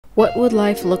What would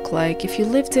life look like if you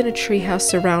lived in a treehouse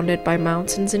surrounded by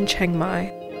mountains in Chiang Mai?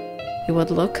 It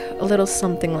would look a little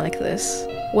something like this.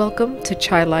 Welcome to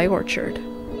Chai Lai Orchard.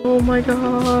 Oh my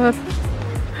god.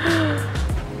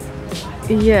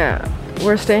 Yeah,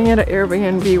 we're staying at an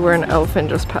AirBNB where an elephant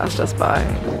just passed us by.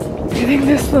 I think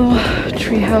this little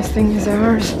treehouse thing is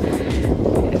ours.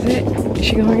 Is it? Is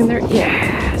she going in there?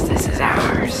 Yes, this is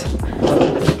ours.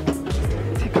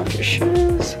 Take off your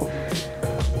shoes.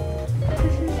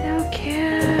 This is so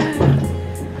cute.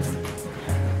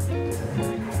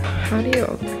 How do you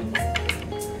open?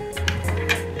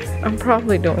 I'm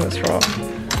probably doing this wrong.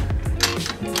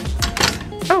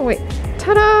 Oh wait,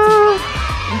 ta-da!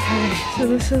 Okay, so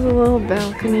this is a little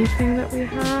balcony thing that we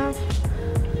have.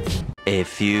 A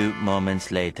few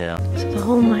moments later. So the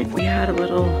whole night we had a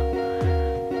little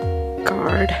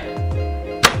guard.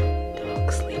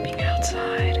 Dog sleeping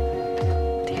outside.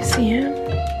 Do you see him?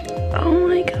 Oh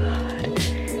my god.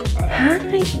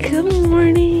 Hi, good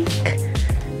morning.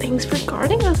 Thanks for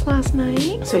guarding us last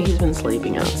night. So he's been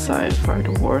sleeping outside for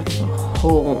the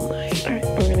whole night. Alright,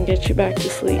 I'm gonna get you back to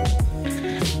sleep.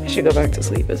 I should go back to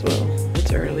sleep as well.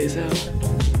 It's early, so.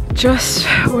 Just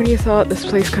when you thought this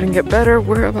place couldn't get better,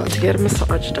 we're about to get a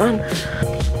massage done.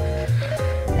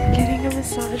 Getting a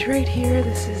massage right here.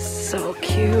 This is so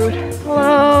cute.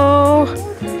 Hello!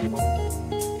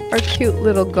 Our cute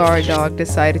little guard dog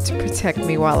decided to protect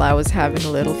me while I was having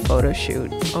a little photo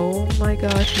shoot. Oh my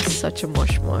gosh, he's such a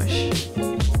mush mush.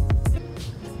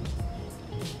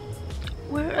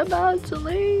 We're about to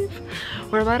leave.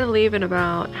 We're about to leave in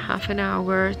about half an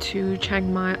hour to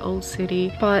Chiang Mai Old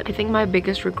City. But I think my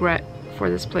biggest regret for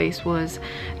this place was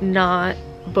not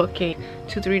booking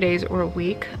 2-3 days or a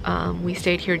week. We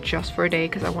stayed here just for a day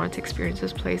because I wanted to experience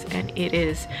this place, and it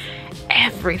is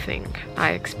everything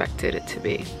I expected it to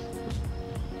be.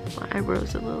 My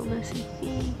eyebrows a little messy.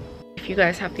 If you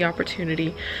guys have the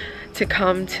opportunity to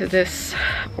come to this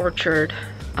orchard,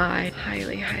 I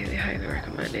highly, highly, highly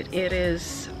recommend it. It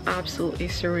is absolutely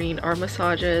serene. Our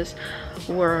massages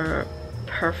were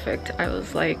perfect. I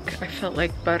felt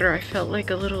like butter. I felt like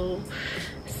a little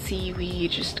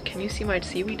seaweed. Just, can you see my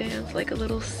seaweed dance? Like a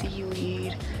little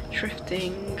seaweed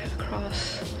drifting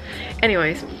across.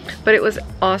 Anyways, but it was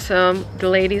awesome. The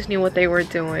ladies knew what they were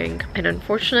doing, and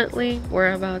unfortunately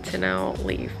we're about to now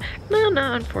leave. No,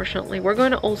 not unfortunately, we're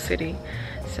going to Old City,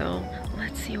 so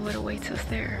let's see what awaits us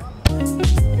there.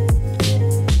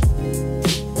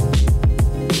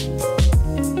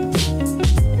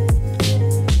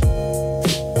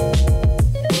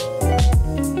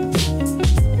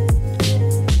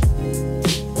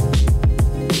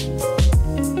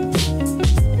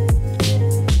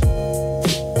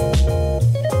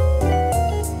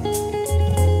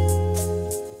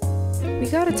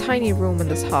 Tiny room in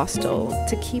this hostel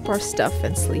to keep our stuff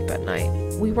and sleep at night.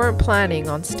 We weren't planning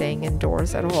on staying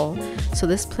indoors at all, so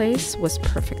this place was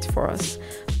perfect for us.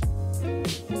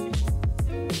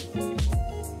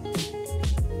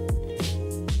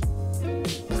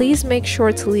 Please make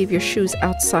sure to leave your shoes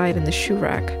outside in the shoe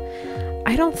rack.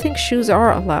 I don't think shoes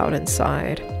are allowed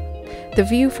inside. The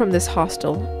view from this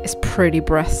hostel is pretty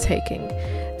breathtaking.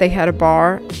 They had a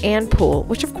bar and pool,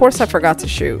 which of course I forgot to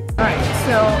shoot. Alright,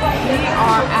 so we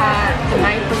are at the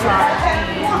night bazaar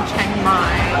in Chiang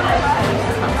Mai.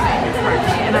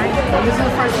 And this is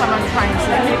the first time I'm trying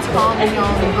Tom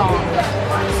Yum Gong.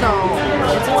 So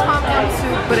it's a Tom Yum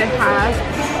soup, but it has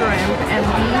shrimp, and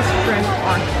these shrimp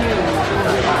are huge.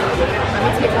 Let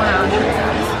me take one out and show you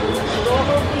guys.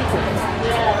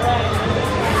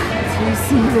 So you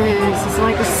see this, it's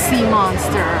like a sea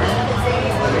monster.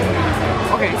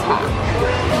 Okay, it's hot.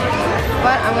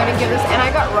 But I'm gonna give this, and I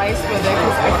got rice with it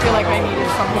because I feel like I needed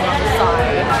something on the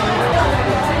side.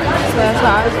 So that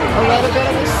has a little bit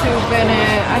of the soup in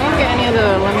it. I didn't get any of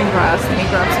the lemongrass. Let me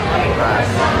grab some lemongrass.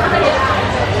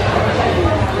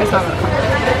 It's not gonna come.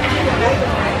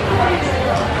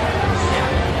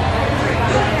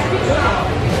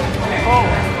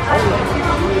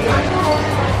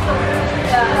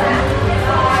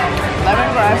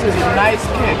 Lemongrass is a nice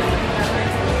kick.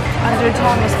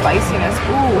 Undertone of spiciness.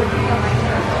 Ooh.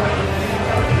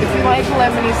 If you like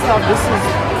lemony stuff, this is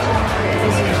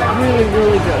really,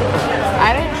 really good.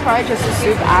 I didn't try just the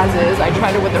soup as is. I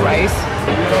tried it with the rice.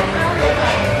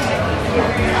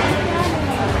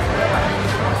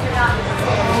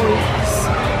 Oh yes.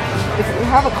 If you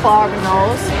have a clogged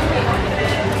nose,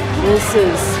 this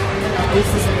is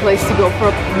the place to go for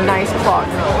a nice clogged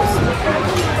nose.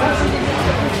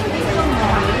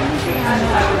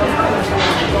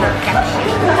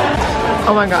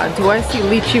 Oh my god, do I see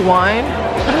lychee wine?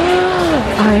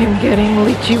 I am getting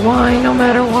lychee wine no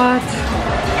matter what.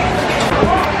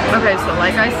 Okay, so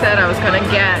like I said, I was gonna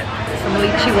get some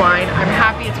lychee wine. I'm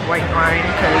happy it's white wine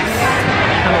because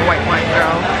I'm a white wine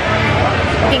girl.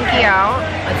 Pinky out.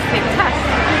 Let's take a test.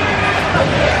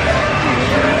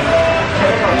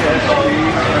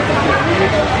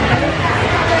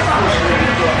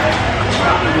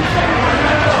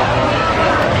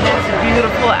 It's a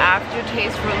beautiful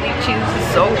aftertaste for lychee. This is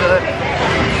so good.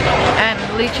 And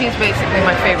lychee is basically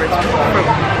my favorite fruit.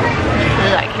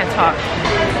 I can't talk.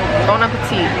 Bon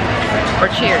appetit. Or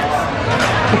cheers.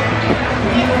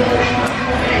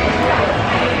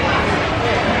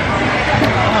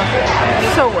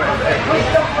 So worth it.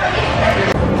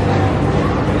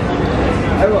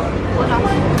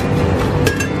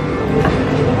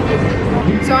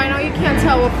 So I know you can't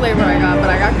tell what flavor I got, but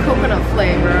I got coconut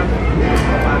flavor.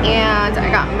 And I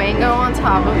got mango on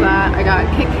top of that. I got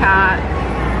Kit Kat.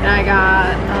 And I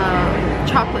got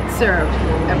chocolate syrup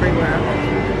everywhere.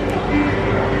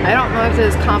 I don't know if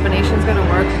this combination is gonna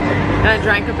work. And I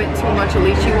drank a bit too much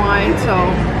lychee wine, so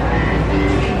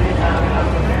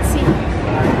let's see.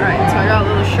 Alright, so I got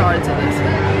little shards of this.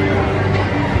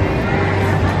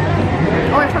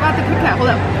 Oh, I forgot the Kit Kat. Hold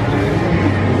up.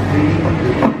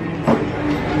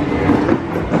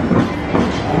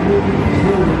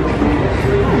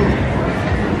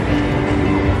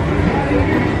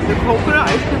 The coconut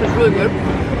ice cream is really good.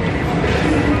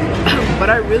 But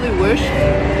I really wish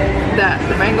that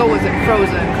the mango wasn't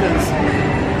frozen, because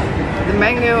the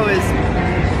mango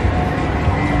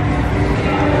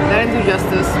that didn't do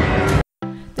justice.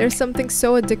 There's something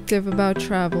so addictive about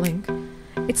traveling.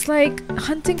 It's like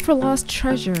hunting for lost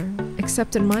treasure,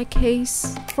 except in my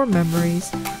case, for memories.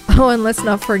 Oh, and let's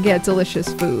not forget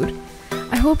delicious food.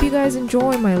 I hope you guys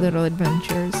enjoy my little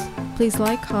adventures. Please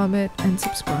like, comment, and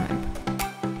subscribe.